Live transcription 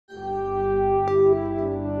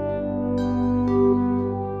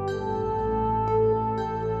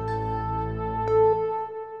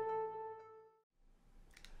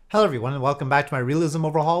Hello everyone and welcome back to my Realism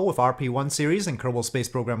Overhaul with RP-1 series in Kerbal Space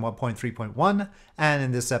Program 1.3.1, and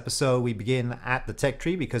in this episode we begin at the tech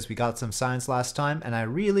tree because we got some science last time and I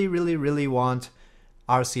really want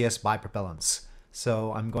RCS bipropellants.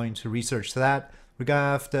 So I'm going to research that. We're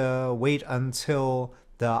gonna have to wait until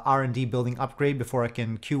the R&D building upgrade before I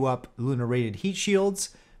can queue up lunar rated heat shields,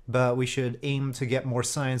 but we should aim to get more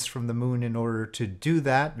science from the moon in order to do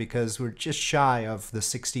that because we're just shy of the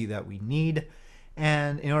 60 that we need.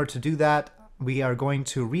 And in order to do that, we are going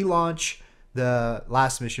to relaunch the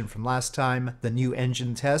last mission from last time, the new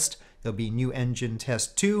engine test. There'll be new engine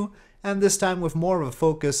test 2, and this time with more of a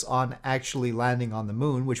focus on actually landing on the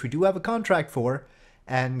moon, which we do have a contract for,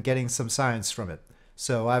 and getting some science from it.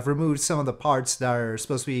 So I've removed some of the parts that are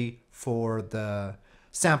supposed to be for the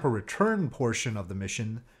sample return portion of the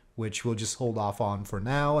mission, which we'll just hold off on for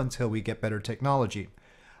now until we get better technology.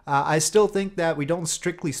 I still think that we don't,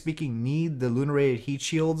 strictly speaking, need the lunar rated heat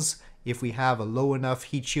shields if we have a low enough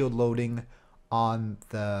heat shield loading on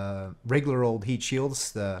the regular old heat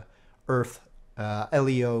shields, the Earth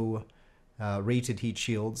LEO rated heat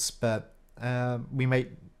shields. But we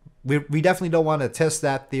definitely don't want to test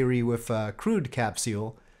that theory with a crewed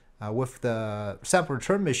capsule. With the sample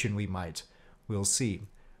return mission, we'll see.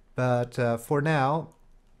 But for now,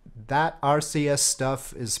 that RCS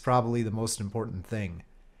stuff is probably the most important thing.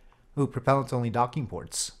 Ooh, propellant-only docking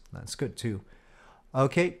ports. That's good, too.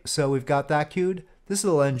 Okay, so we've got that queued. This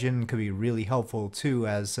little engine could be really helpful, too,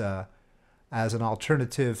 as an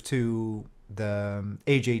alternative to the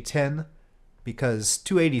AJ-10, because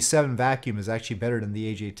 287 vacuum is actually better than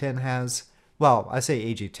the AJ-10 has. Well, I say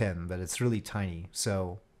AJ-10, but it's really tiny,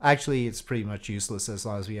 so actually it's pretty much useless as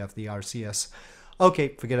long as we have the RCS.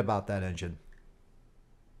 Okay, forget about that engine.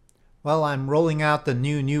 Well, I'm rolling out the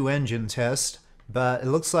new engine test. But it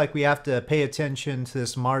looks like we have to pay attention to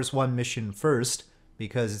this Mars 1 mission first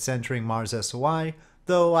because it's entering Mars SOI,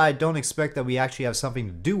 though I don't expect that we actually have something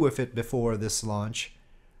to do with it before this launch.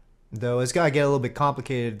 Though it's going to get a little bit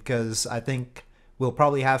complicated because I think we'll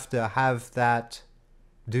probably have that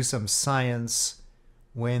do some science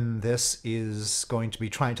when this is going to be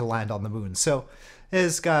trying to land on the moon. So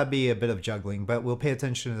it's got to be a bit of juggling, but we'll pay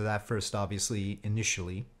attention to that first, obviously,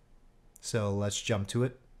 initially. So let's jump to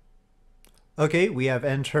it. Okay, we have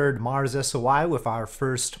entered Mars SOI with our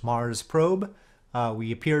first Mars probe.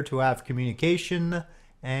 We appear to have communication,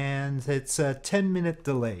 and it's a 10-minute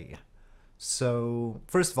delay. So,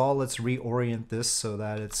 first of all, let's reorient this so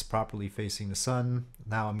that it's properly facing the sun.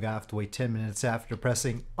 Now I'm gonna have to wait 10 minutes after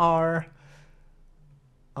pressing R.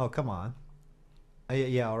 Oh, come on.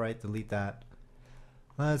 Yeah, alright, delete that.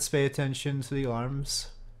 Let's pay attention to the alarms.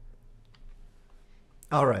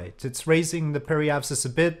 Alright, it's raising the periapsis a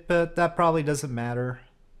bit, but that probably doesn't matter.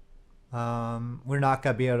 We're not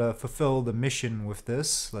going to be able to fulfill the mission with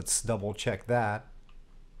this. Let's double check that.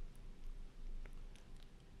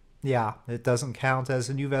 Yeah, it doesn't count as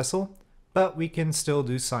a new vessel, but we can still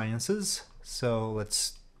do sciences. So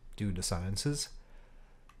let's do the sciences.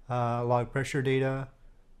 Log pressure data,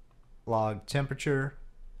 log temperature,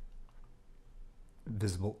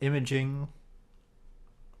 visible imaging.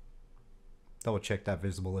 Double check that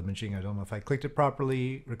visible imaging. I don't know if I clicked it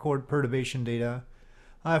properly. Record perturbation data.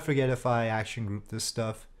 I forget if I action group this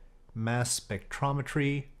stuff. Mass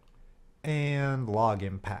spectrometry and log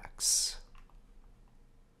impacts.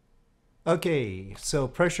 Okay, so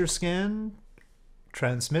pressure scan,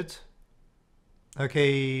 transmit.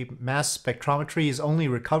 Okay, mass spectrometry is only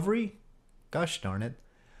recovery. Gosh darn it.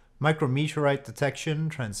 Micrometeorite detection,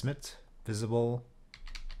 transmit, visible.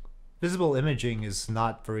 Visible imaging is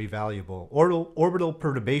not very valuable. Orbital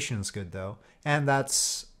perturbation is good though, and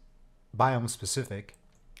that's biome specific.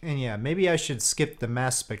 And yeah, maybe I should skip the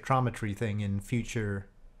mass spectrometry thing in future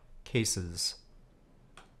cases.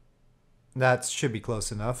 That should be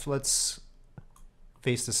close enough. Let's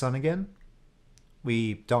face the sun again.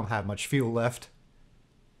 We don't have much fuel left.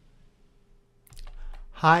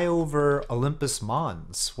 High over Olympus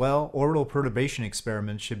Mons. Well, orbital perturbation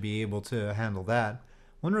experiments should be able to handle that.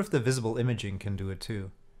 Wonder if the visible imaging can do it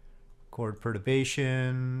too. Record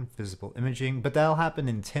perturbation, visible imaging, but that'll happen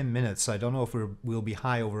in 10 minutes, so I don't know if we'll be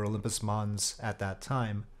high over Olympus Mons at that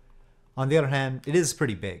time. On the other hand, it is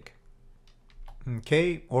pretty big.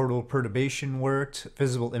 Okay, orbital perturbation worked,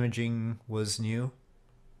 visible imaging was new.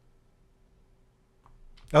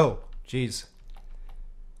 Oh, geez.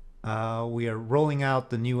 We are rolling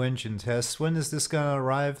out the new engine test. When is this going to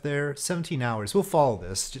arrive there? 17 hours. We'll follow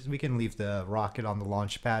this. We can leave the rocket on the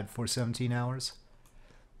launch pad for 17 hours.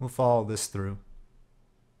 We'll follow this through.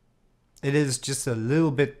 It is just a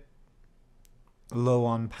little bit low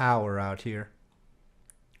on power out here.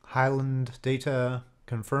 Highland data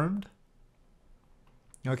confirmed.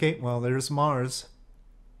 Okay, well, there's Mars.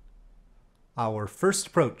 Our first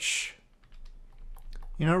approach.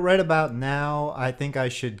 You know, right about now, I think I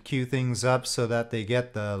should queue things up so that they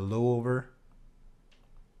get the low over.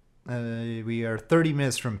 We are 30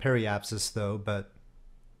 minutes from periapsis though, but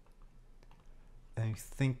I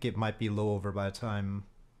think it might be low over by the time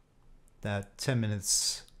that 10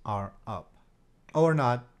 minutes are up. Or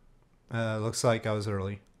not. Looks like I was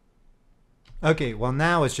early. Okay, well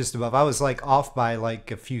now it's just above. I was like off by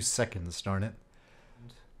like a few seconds, darn it.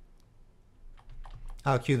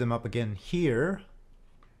 I'll queue them up again here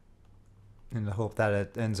in the hope that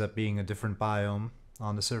it ends up being a different biome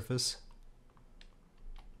on the surface.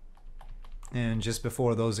 And just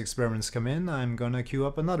before those experiments come in, I'm gonna queue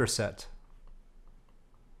up another set.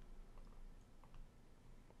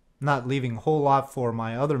 Not leaving a whole lot for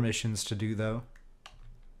my other missions to do though,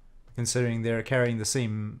 considering they're carrying the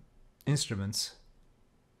same instruments.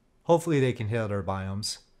 Hopefully they can hit other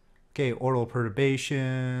biomes. Okay, oral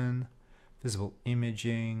perturbation, visible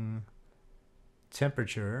imaging,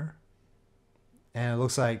 temperature, and it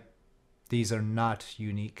looks like these are not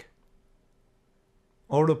unique.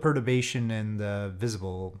 Oral perturbation and the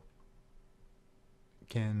visible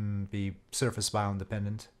can be surface biome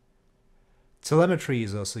dependent. Telemetry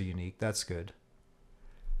is also unique, that's good.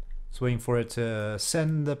 Just waiting for it to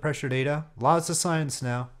send the pressure data. Lots of science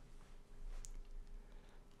now.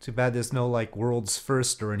 Too bad there's no like world's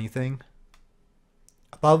first or anything.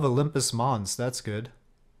 Above Olympus Mons, that's good.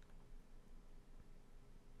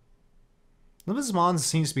 Olympus Mons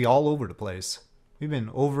seems to be all over the place. We've been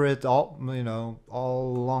over it all, you know,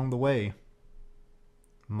 all along the way.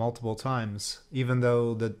 Multiple times. Even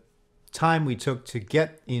though the time we took to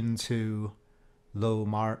get into low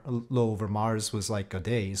over Mars was like a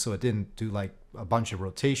day, so it didn't do like a bunch of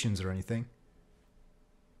rotations or anything.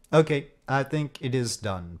 Okay, I think it is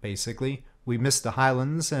done, basically. We missed the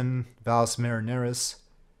Highlands and Valles Marineris.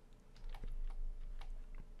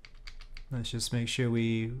 Let's just make sure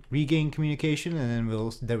we regain communication and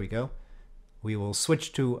then there we go. We will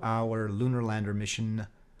switch to our lunar lander mission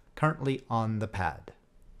currently on the pad.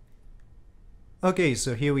 Okay,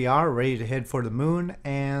 so here we are, ready to head for the moon,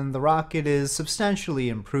 and the rocket is substantially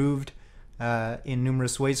improved in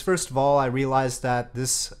numerous ways. First of all, I realized that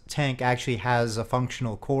this tank actually has a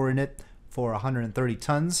functional core in it for 130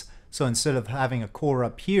 tons. So instead of having a core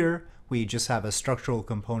up here, we just have a structural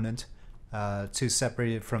component to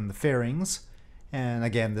separate it from the fairings. And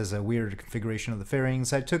again, there's a weird configuration of the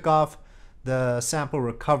fairings. I took off the sample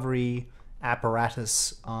recovery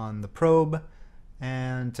apparatus on the probe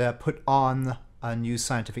and put on a new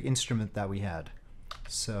scientific instrument that we had.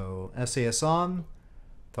 So SAS on,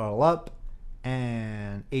 throttle up,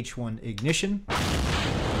 and H1 ignition.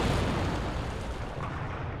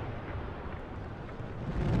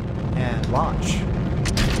 And launch.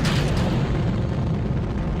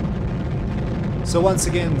 So once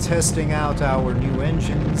again, testing out our new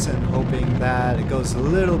engines and hoping that it goes a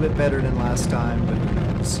little bit better than last time, but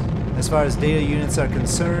who knows. As far as data units are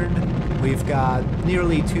concerned, we've got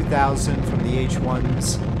nearly 2,000 from the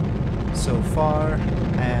H1s so far,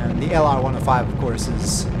 and the LR-105 of course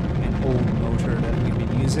is an old motor that we've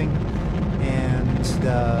been using, and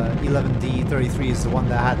the 11D33 is the one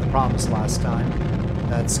that had the problems last time.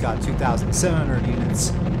 That's got 2,700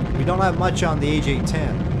 units. We don't have much on the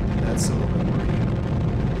AJ-10. That's a little bit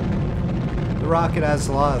worrying. The rocket has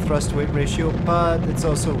a lot of thrust-to-weight ratio, but it's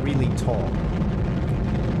also really tall.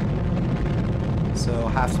 So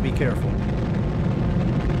have to be careful.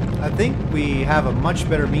 I think we have a much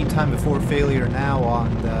better mean time before failure now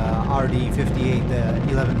on the RD58, the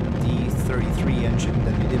 11D33 engine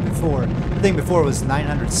than we did before. The thing before was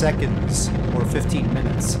 900 seconds or 15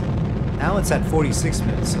 minutes. Now it's at 46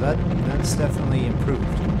 minutes, so that's definitely improved.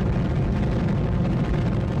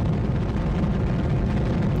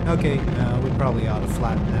 Okay, we probably ought to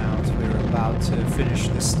flatten out. We're about to finish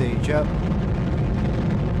this stage up.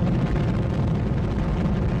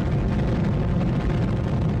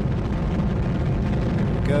 There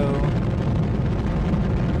we go.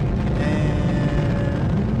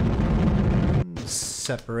 And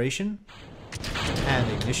separation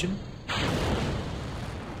and ignition.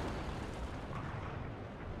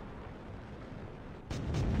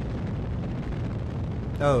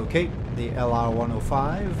 Okay, the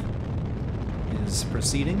LR-105 is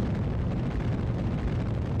proceeding.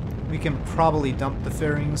 We can probably dump the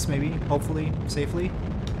fairings, maybe, hopefully, safely.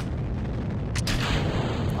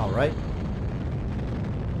 Alright.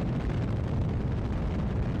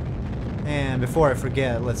 And before I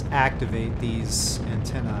forget, let's activate these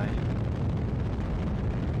antennae,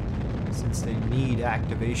 since they need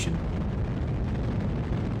activation.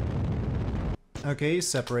 Okay,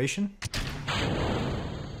 separation.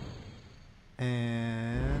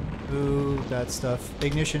 And... ooh, that stuff.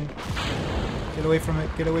 Ignition. Get away from it,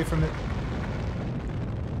 get away from it.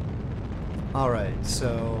 Alright,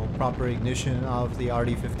 so proper ignition of the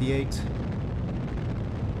RD-58.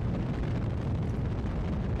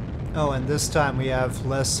 Oh, and this time we have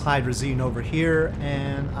less hydrazine over here,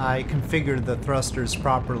 and I configured the thrusters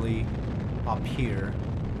properly up here.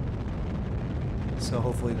 So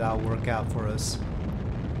hopefully that'll work out for us.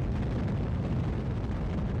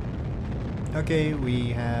 Okay, we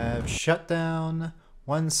have shutdown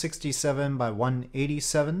 167 by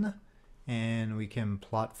 187, and we can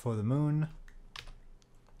plot for the moon.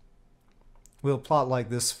 We'll plot like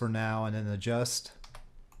this for now and then adjust.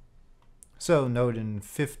 So node in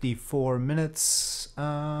 54 minutes.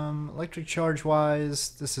 Electric charge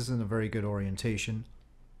wise, this isn't a very good orientation.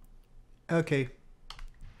 Okay.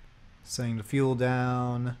 Setting the fuel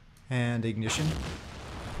down and ignition.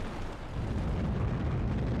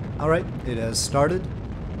 Alright, it has started.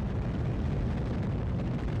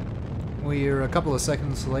 We're a couple of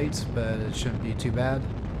seconds late, but it shouldn't be too bad.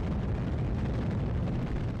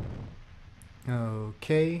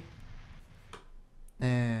 Okay.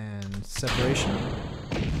 And separation.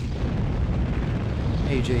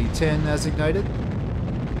 AJ-10 has ignited.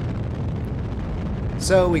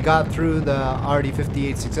 So we got through the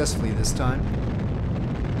RD-58 successfully this time.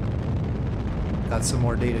 Got some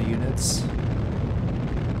more data units.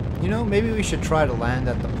 You know, maybe we should try to land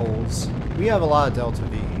at the poles. We have a lot of Delta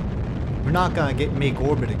V. We're not gonna make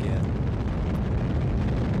orbit again.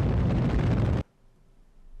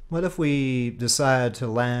 What if we decide to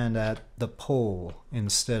land at the pole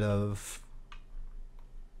instead of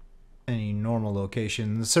any normal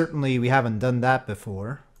locations? Certainly we haven't done that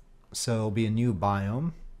before, so it'll be a new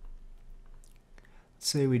biome. Let's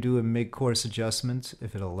say we do a mid-course adjustment,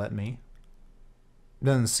 if it'll let me.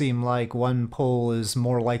 Doesn't seem like one pole is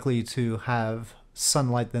more likely to have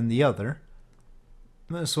sunlight than the other.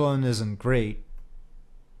 This one isn't great,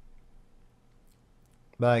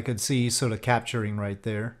 but I could see sort of capturing right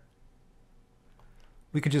there.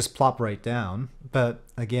 We could just plop right down, but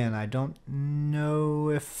again, I don't know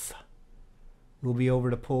if we'll be over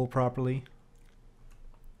the pole properly.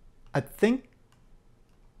 I think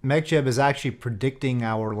MechJeb is actually predicting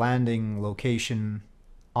our landing location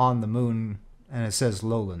on the moon, and it says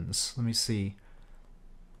lowlands. Let me see.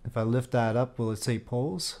 If I lift that up, will it say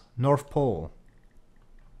poles? North Pole.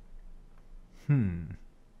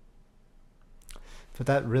 But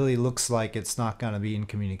that really looks like it's not going to be in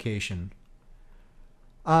communication.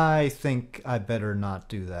 I think I better not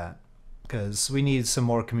do that, because we need some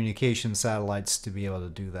more communication satellites to be able to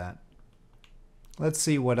do that. Let's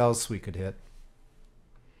see what else we could hit.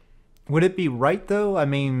 Would it be right though? I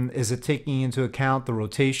mean, is it taking into account the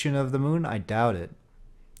rotation of the moon? I doubt it.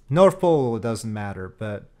 North Pole, it doesn't matter,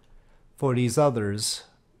 but for these others,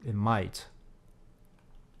 it might.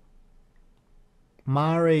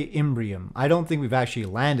 Mare Imbrium. I don't think we've actually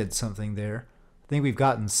landed something there. I think we've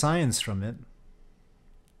gotten science from it.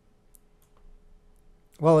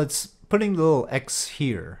 Well, it's putting the little X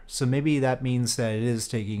here, so maybe that means that it is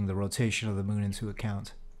taking the rotation of the moon into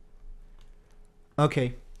account.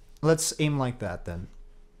 Okay, let's aim like that then.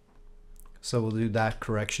 So we'll do that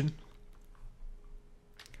correction.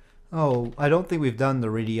 Oh, I don't think we've done the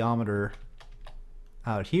radiometer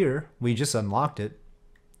out here. We just unlocked it.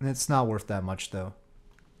 It's not worth that much though.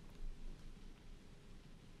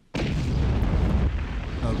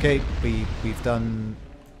 Okay, we've done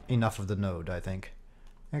enough of the node, I think.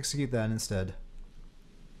 Execute that instead.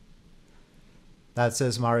 That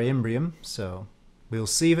says Mare Imbrium, so we'll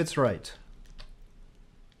see if it's right.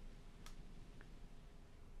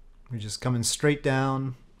 We're just coming straight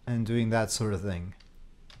down and doing that sort of thing.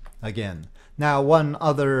 Again. Now, one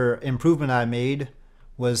other improvement I made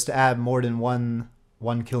was to add more than one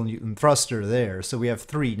 1 kilonewton thruster there. So we have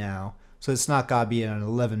 3 now. So it's not gotta be an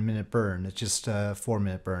 11-minute burn. It's just a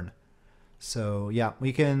 4-minute burn. So yeah,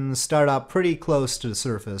 we can start out pretty close to the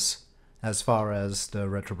surface as far as the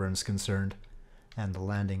retro burn is concerned and the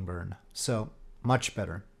landing burn. So much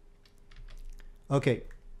better. Okay,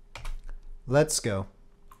 let's go.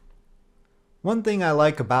 One thing I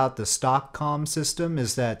like about the stock comm system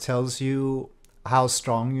is that it tells you how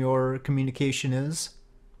strong your communication is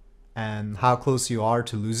and how close you are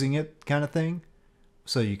to losing it, kind of thing.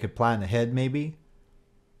 So you could plan ahead maybe.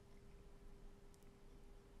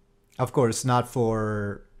 Of course, not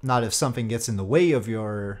if something gets in the way of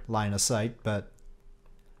your line of sight, but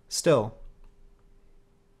still,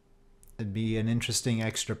 it'd be an interesting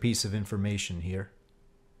extra piece of information here.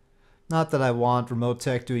 Not that I want remote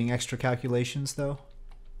tech doing extra calculations though.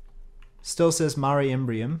 Still says Mare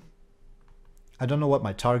Imbrium. I don't know what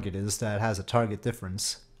my target is that has a target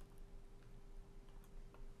difference.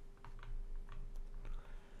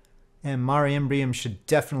 And Mare Imbrium should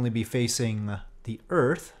definitely be facing the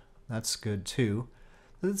Earth. That's good too.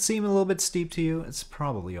 Does it seem a little bit steep to you? It's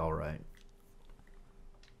probably alright.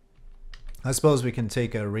 I suppose we can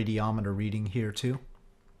take a radiometer reading here too.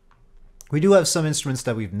 We do have some instruments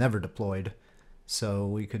that we've never deployed, so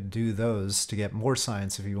we could do those to get more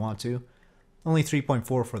science if you want to. Only 3.4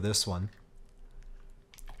 for this one.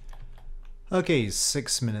 Okay,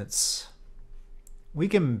 6 minutes. We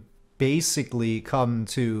can basically come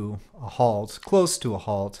to a halt, close to a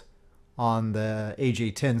halt, on the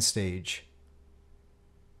AJ-10 stage.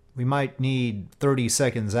 We might need 30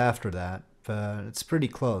 seconds after that, but it's pretty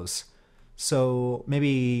close. So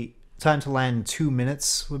maybe time to land in 2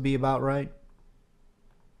 minutes would be about right.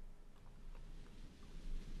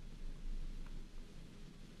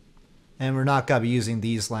 And we're not going to be using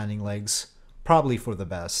these landing legs, probably for the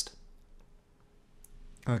best.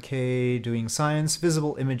 Okay, doing science.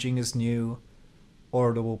 Visible imaging is new.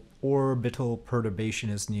 Orbital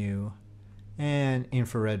perturbation is new. And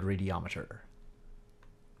infrared radiometer.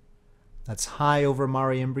 That's high over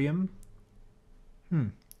Mare Imbrium.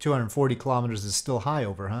 240 kilometers is still high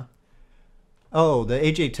over, huh? Oh, the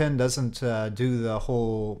AJ-10 doesn't do the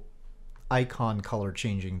whole icon color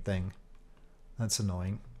changing thing. That's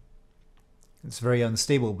annoying. It's very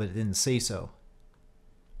unstable, but it didn't say so.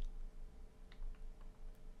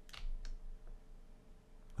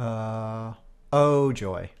 Oh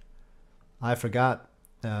joy. I forgot.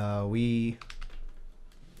 We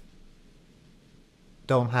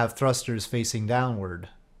don't have thrusters facing downward.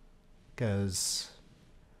 Because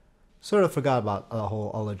sort of forgot about the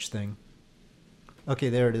whole ullage thing. Okay,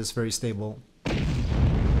 there it is, very stable.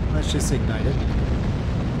 Let's just ignite it.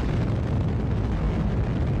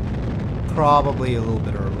 Probably a little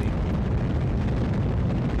bit early.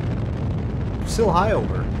 Still high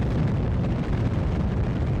over.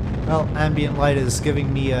 Well, ambient light is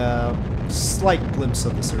giving me a slight glimpse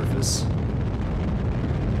of the surface.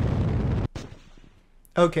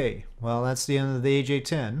 Okay, well that's the end of the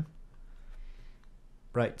AJ-10.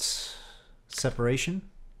 Right. Separation.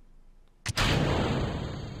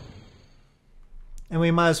 And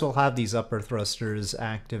we might as well have these upper thrusters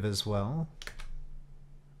active as well.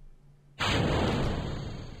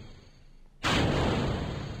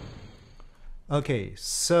 Okay,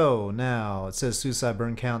 so now it says suicide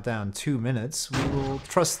burn countdown 2 minutes. We will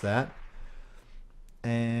trust that.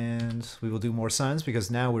 And we will do more science because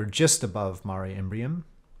now we're just above Mare Imbrium.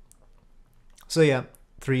 So yeah,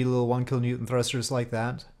 3 little 1 kilonewton thrusters like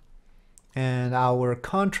that. And our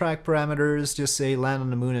contract parameters just say land on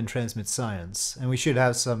the moon and transmit science. And we should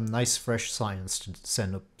have some nice fresh science to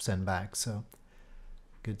send back, so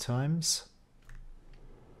good times.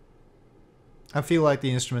 I feel like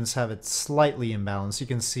the instruments have it slightly imbalanced. You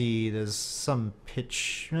can see there's some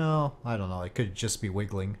pitch. No, I don't know. It could just be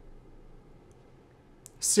wiggling.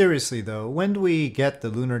 Seriously though, when do we get the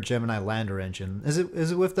Lunar Gemini lander engine? Is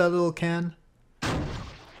it with that little can?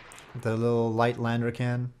 The little light lander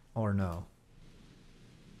can? Or no?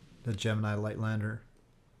 The Gemini light lander.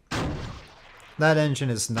 That engine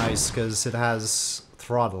is nice because it has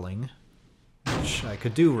throttling, which I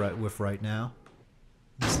could do right now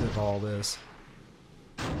instead of all this.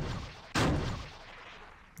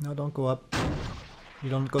 No, don't go up. You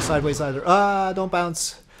don't go sideways either. Ah, don't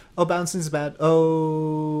bounce. Oh, bouncing's bad.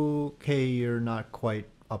 Okay, you're not quite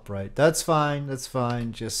upright. That's fine. That's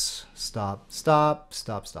fine. Just stop. Stop.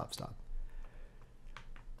 Stop. Stop. Stop.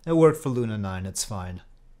 It worked for Luna 9. It's fine.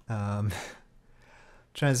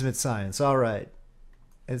 Transmit science. All right.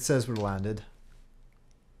 It says we're landed.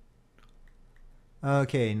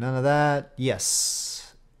 Okay, none of that.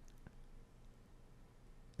 Yes.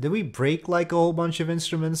 Did we break like a whole bunch of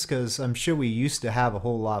instruments? Because I'm sure we used to have a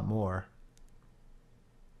whole lot more.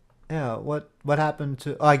 Yeah, what happened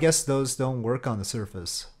to... Oh, I guess those don't work on the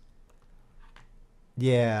surface.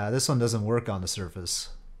 Yeah, this one doesn't work on the surface.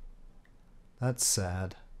 That's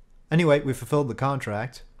sad. Anyway, we fulfilled the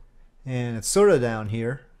contract. And it's sort of down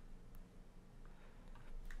here.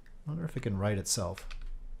 I wonder if it can right itself.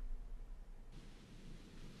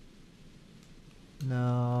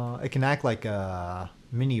 No, it can act like a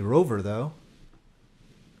mini rover though.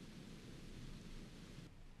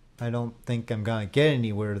 I don't think I'm gonna get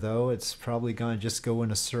anywhere though. It's probably gonna just go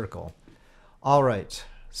in a circle. Alright,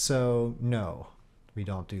 so no, we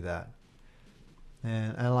don't do that.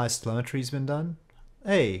 And analyze telemetry's been done.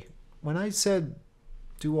 Hey, when I said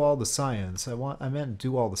do all the science, I meant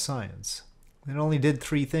do all the science. It only did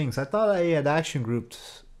 3 things. I thought I had action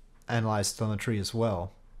grouped analyze telemetry as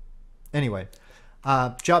well. Anyway,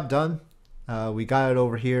 job done. We got it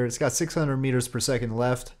over here. It's got 600 meters per second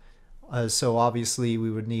left. So obviously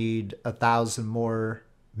we would need 1,000 more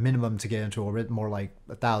minimum to get into orbit, more like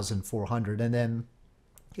 1,400, and then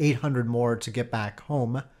 800 more to get back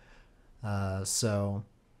home. So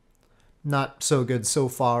not so good so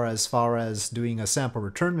far as doing a sample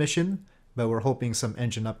return mission, but we're hoping some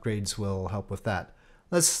engine upgrades will help with that.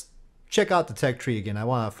 Let's check out the tech tree again. I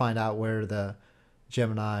want to find out where the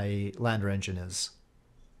Gemini lander engine is.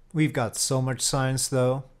 We've got so much science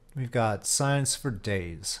though. We've got science for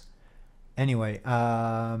days. Anyway,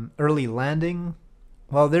 early landing.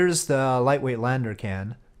 Well, there's the lightweight lander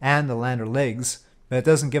can and the lander legs, but it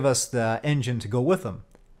doesn't give us the engine to go with them.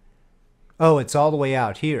 Oh, it's all the way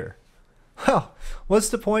out here. Well, what's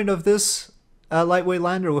the point of this lightweight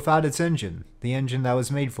lander without its engine? The engine that was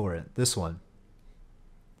made for it, this one.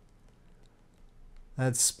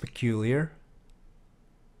 That's peculiar.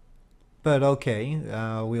 But okay,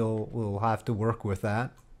 we'll have to work with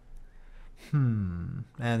that. And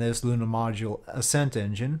there's lunar module ascent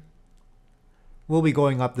engine. We'll be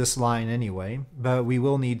going up this line anyway, but we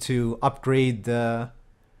will need to upgrade the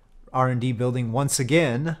R&D building once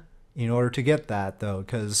again in order to get that though,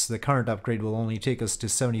 because the current upgrade will only take us to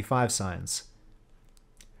 75 science.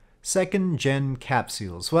 Second gen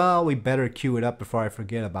capsules. Well, we better queue it up before I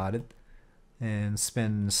forget about it and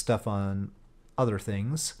spend stuff on other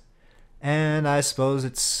things. And I suppose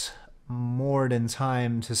it's more than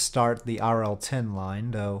time to start the RL-10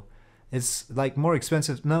 line, though it's like more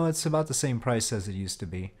expensive. No, it's about the same price as it used to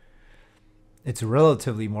be. It's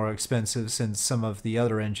relatively more expensive since some of the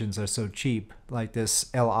other engines are so cheap, like this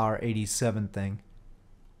LR-87 thing.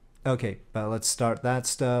 Okay, but let's start that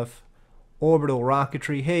stuff. Orbital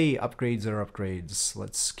rocketry. Hey, upgrades are upgrades.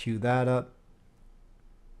 Let's queue that up.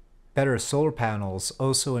 Better solar panels,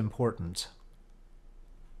 also important.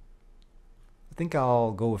 I think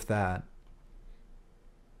I'll go with that.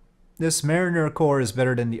 This Mariner core is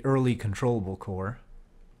better than the early controllable core,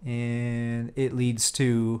 and it leads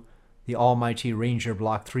to the almighty Ranger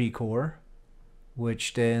Block 3 core,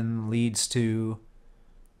 which then leads to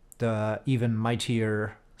the even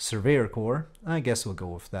mightier Surveyor core. I guess we'll go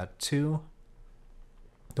with that too.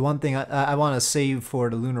 The one thing I want to save for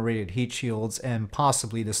the lunar rated heat shields and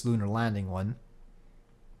possibly this lunar landing one.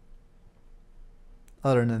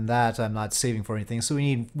 Other than that, I'm not saving for anything, so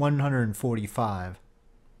we need 145.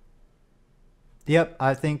 Yep,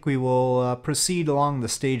 I think we will proceed along the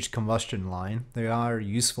staged combustion line. They are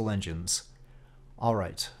useful engines.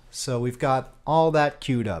 Alright, so we've got all that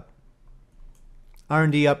queued up.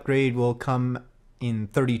 R&D upgrade will come in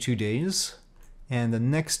 32 days. And the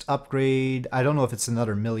next upgrade, I don't know if it's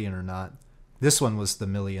another million or not. This one was the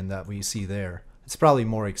million that we see there. It's probably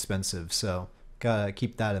more expensive, so gotta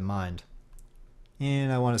keep that in mind.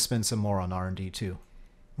 And I want to spend some more on R&D too.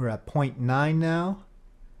 We're at 0.9 now.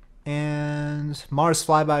 And Mars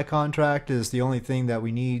flyby contract is the only thing that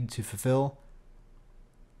we need to fulfill.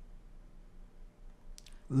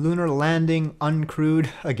 Lunar landing uncrewed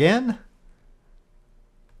again?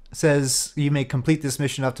 Says you may complete this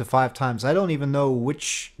mission up to 5 times. I don't even know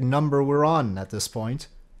which number we're on at this point.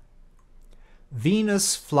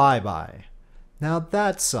 Venus flyby. Now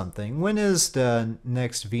that's something. When is the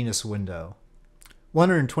next Venus window?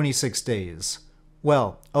 126 days.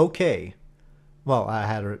 Well, okay. Well, I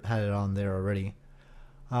had it on there already.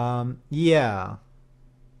 Yeah.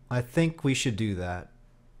 I think we should do that.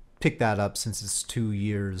 Pick that up since it's 2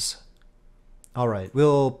 years. Alright,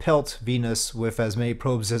 we'll pelt Venus with as many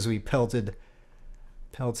probes as we pelted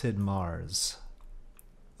Mars.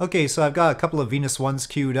 Okay, so I've got a couple of Venus 1s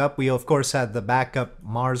queued up. We of course had the backup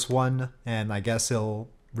Mars 1, and I guess it'll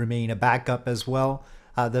remain a backup as well.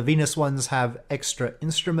 The Venus 1s have extra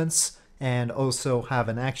instruments and also have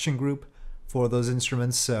an action group for those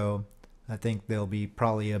instruments, so I think they'll be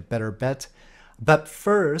probably a better bet. But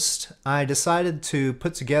first, I decided to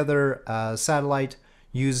put together a satellite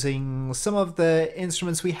using some of the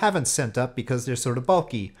instruments we haven't sent up because they're sort of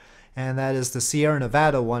bulky. And that is the Sierra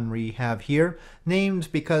Nevada one we have here, named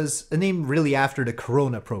really after the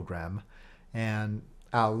Corona program. And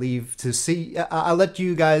I'll let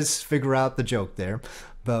you guys figure out the joke there,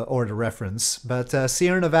 or the reference. But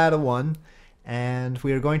Sierra Nevada 1, and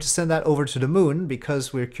we are going to send that over to the moon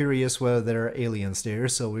because we're curious whether there are aliens there.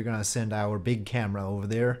 So we're going to send our big camera over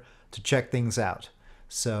there to check things out.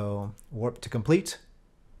 So warp to complete.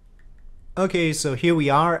 Okay, so here we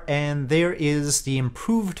are, and there is the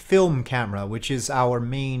improved film camera, which is our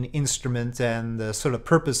main instrument and the sort of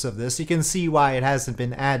purpose of this. You can see why it hasn't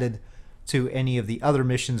been added to any of the other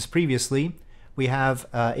missions previously. We have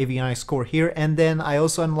avionics core here, and then I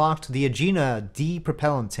also unlocked the Agena D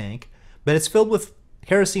propellant tank, But it's filled with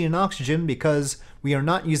kerosene and oxygen because we are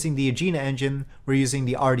not using the Agena engine, we're using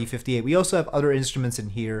the RD-58. We also have other instruments in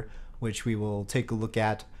here, which we will take a look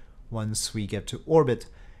at once we get to orbit.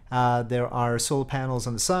 There are solar panels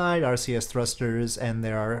on the side, RCS thrusters, and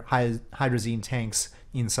there are hydrazine tanks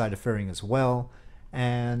inside the fairing as well.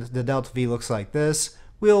 And the Delta V looks like this.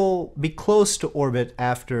 We'll be close to orbit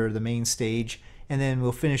after the main stage, and then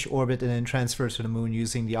we'll finish orbit and then transfer to the moon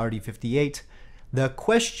using the RD-58. The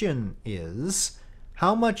question is,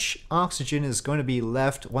 how much oxygen is going to be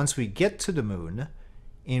left once we get to the moon?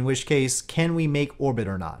 In which case, can we make orbit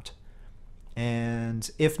or not?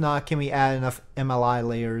 And if not, can we add enough MLI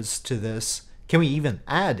layers to this? Can we even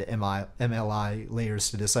add MLI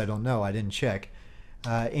layers to this? I don't know. I didn't check.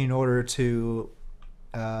 In order to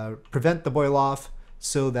prevent the boil off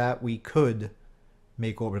so that we could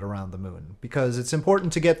make orbit around the moon. Because it's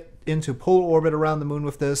important to get into polar orbit around the moon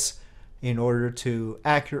with this in order to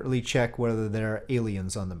accurately check whether there are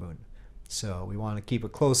aliens on the moon. So we want to keep a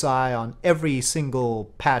close eye on every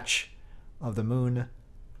single patch of the moon,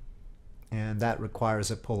 and that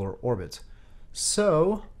requires a polar orbit.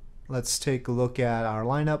 So let's take a look at our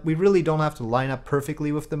lineup. We really don't have to line up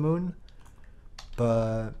perfectly with the moon,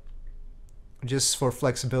 but just for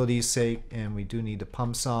flexibility's sake, and we do need the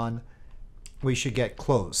pumps on, we should get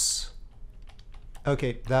close.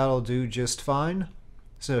 Okay, that'll do just fine.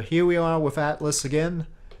 So here we are with Atlas again.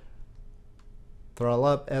 Throttle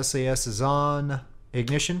up, SAS is on,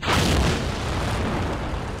 ignition,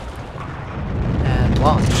 and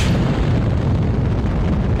launch.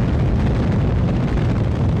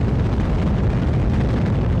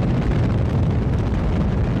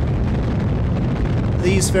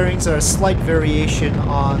 These fairings are a slight variation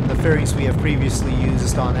on the fairings we have previously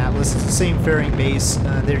used on Atlas. It's the same fairing base,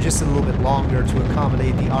 they're just a little bit longer to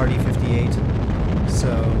accommodate the RD-58.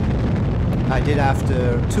 So I did have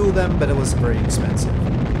to tool them, but it was very expensive.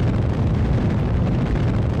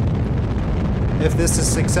 If this is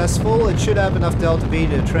successful, it should have enough Delta V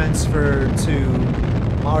to transfer to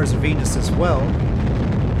Mars or Venus as well.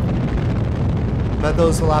 But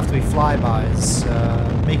those will have to be flybys.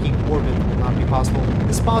 Making orbit will not be possible.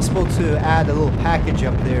 It's possible to add a little package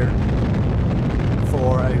up there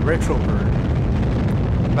for a retro burn,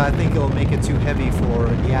 but I think it'll make it too heavy for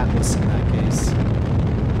the Atlas in that case.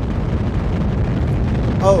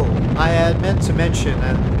 Oh, I had meant to mention,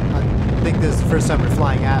 and I think this is the first time we're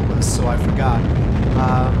flying Atlas, so I forgot.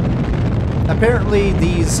 Apparently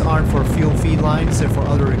these aren't for fuel feed lines, they're for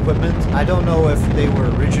other equipment. I don't know if they were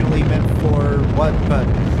originally meant for what, but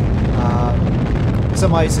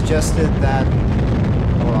somebody suggested that...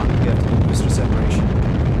 Hold on, we have to do booster separation.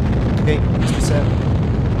 Okay, booster set.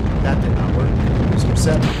 That did not work. Booster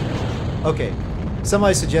set. Okay.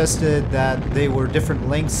 Somebody suggested that they were different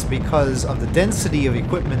lengths because of the density of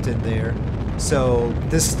equipment in there. So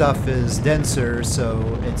this stuff is denser,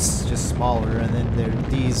 so it's just smaller, and then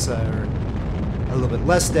these are a little bit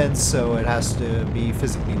less dense, so it has to be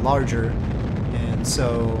physically larger. And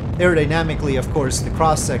so aerodynamically, of course, the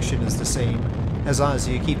cross-section is the same. As long as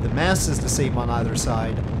you keep the masses the same on either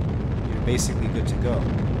side, you're basically good to go.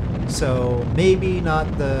 So maybe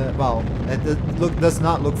not the, well, it does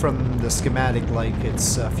not look from the schematic like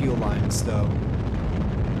it's fuel lines, though.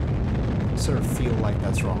 I sort of feel like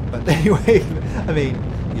that's wrong, but anyway, I mean,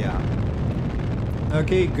 yeah.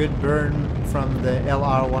 Okay, good burn from the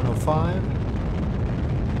LR-105.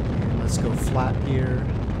 And let's go flat here.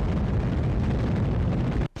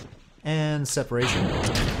 And separation.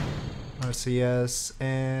 RCS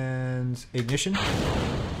and ignition.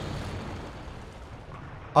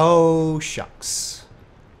 Oh, shucks.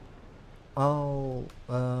 Oh,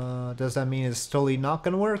 does that mean it's totally not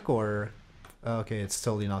gonna work, or... Okay, it's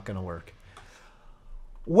totally not gonna work.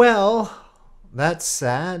 Well, that's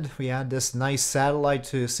sad. We had this nice satellite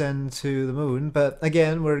to send to the moon, but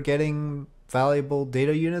again, we're getting valuable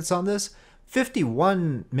data units on this.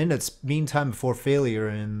 51 minutes mean time before failure,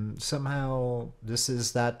 and somehow this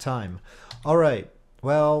is that time. Alright,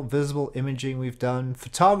 well, visible imaging we've done.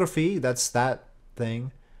 Photography, that's that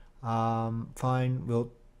thing. Fine,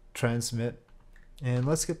 we'll transmit. And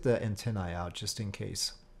let's get the antennae out just in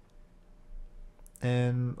case.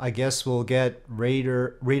 And I guess we'll get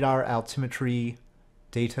radar altimetry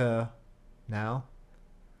data now.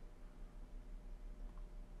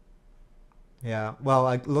 Yeah, well,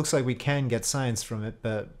 it looks like we can get science from it,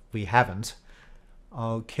 but we haven't.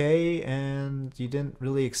 Okay, and you didn't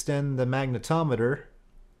really extend the magnetometer.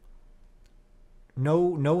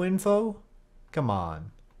 No info? Come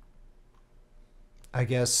on. I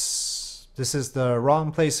guess this is the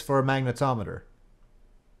wrong place for a magnetometer.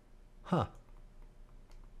 Huh.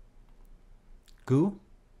 Goo?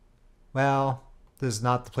 Well, this is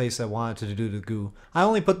not the place I wanted to do the goo. I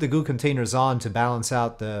only put the goo containers on to balance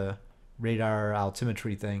out the radar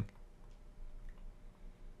altimetry thing.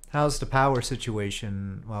 How's the power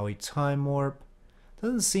situation while we time warp?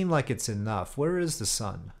 Doesn't seem like it's enough. Where is the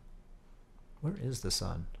sun? Where is the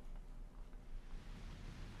sun?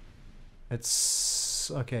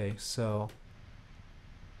 It's okay, so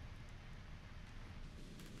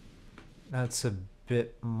that's a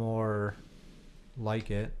bit more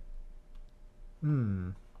like it.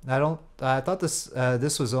 I thought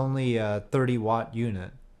this was only a 30-watt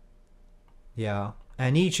unit. Yeah,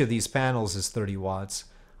 and each of these panels is 30 watts.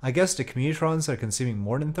 I guess the commutrons are consuming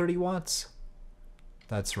more than 30 watts?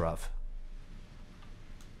 That's rough.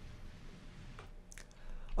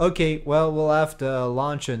 Okay, well, we'll have to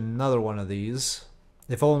launch another one of these,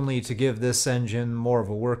 if only to give this engine more of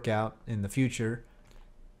a workout in the future.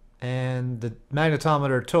 And the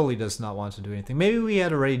magnetometer totally does not want to do anything. Maybe we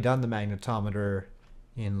had already done the magnetometer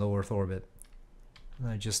in low Earth orbit.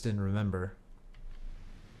 I just didn't remember.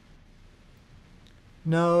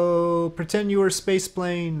 No, pretend you were a space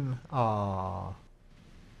plane. Aww.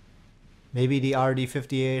 Maybe the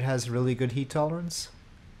RD-58 has really good heat tolerance?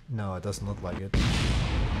 No, it doesn't look like it.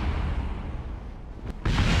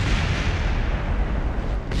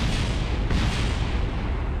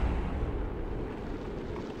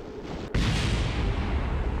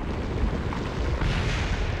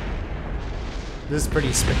 This is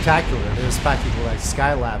pretty spectacular. This is practically like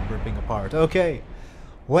Skylab ripping apart. Okay.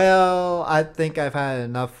 Well, I think I've had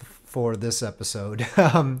enough for this episode.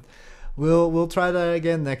 We'll try that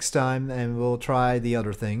again next time, and we'll try the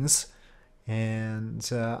other things. And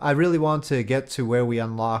I really want to get to where we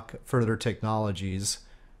unlock further technologies,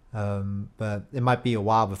 but it might be a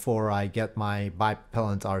while before I get my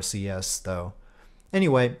bipropellant RCS, though.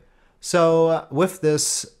 Anyway, so with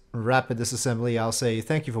this rapid disassembly, I'll say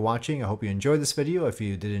thank you for watching. I hope you enjoyed this video. If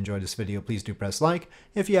you did enjoy this video, please do press like.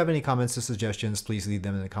 If you have any comments or suggestions, please leave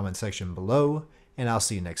them in the comment section below, and I'll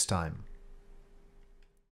see you next time.